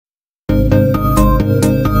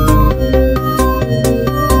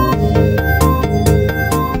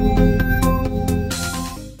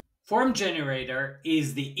Form generator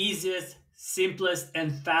is the easiest, simplest,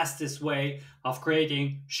 and fastest way of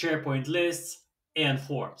creating SharePoint lists and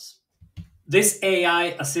forms. This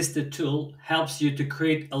AI-assisted tool helps you to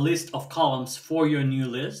create a list of columns for your new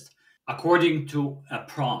list according to a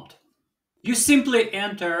prompt. You simply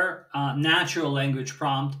enter a natural language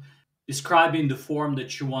prompt describing the form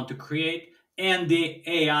that you want to create, and the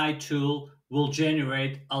AI tool will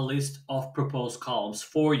generate a list of proposed columns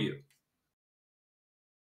for you.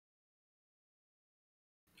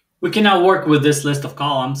 We can now work with this list of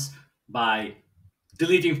columns by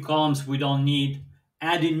deleting columns we don't need,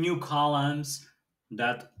 adding new columns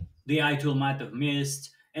that the AI tool might have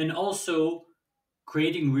missed, and also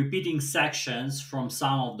creating repeating sections from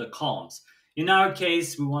some of the columns. In our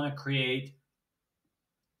case, we want to create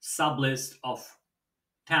sublists of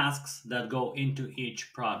tasks that go into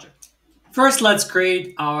each project. First, let's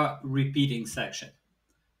create our repeating section.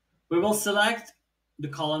 We will select the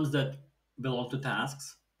columns that belong to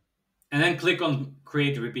tasks and then click on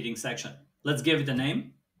create a repeating section. Let's give it a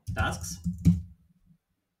name, tasks.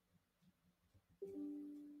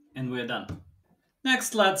 And we're done.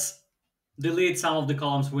 Next, let's delete some of the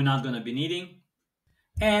columns we're not going to be needing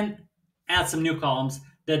and add some new columns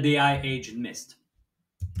that the AI agent missed.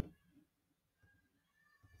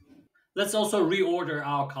 Let's also reorder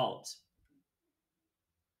our columns.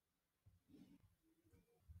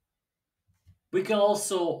 We can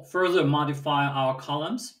also further modify our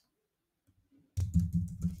columns.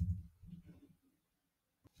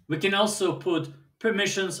 We can also put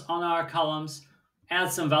permissions on our columns,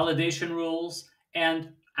 add some validation rules, and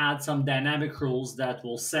add some dynamic rules that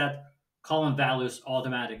will set column values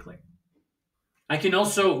automatically. I can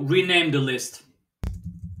also rename the list.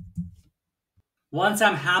 Once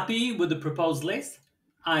I'm happy with the proposed list,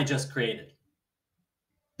 I just create it.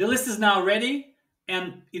 The list is now ready,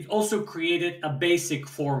 and it also created a basic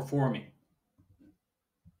form for me.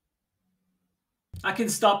 I can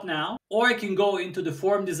stop now, or I can go into the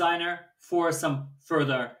form designer for some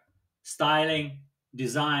further styling,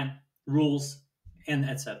 design, rules, and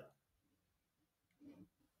etc.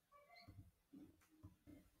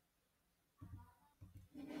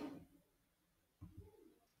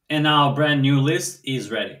 And our brand new list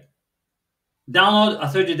is ready. Download a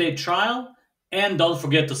 30-day trial and don't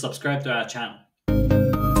forget to subscribe to our channel.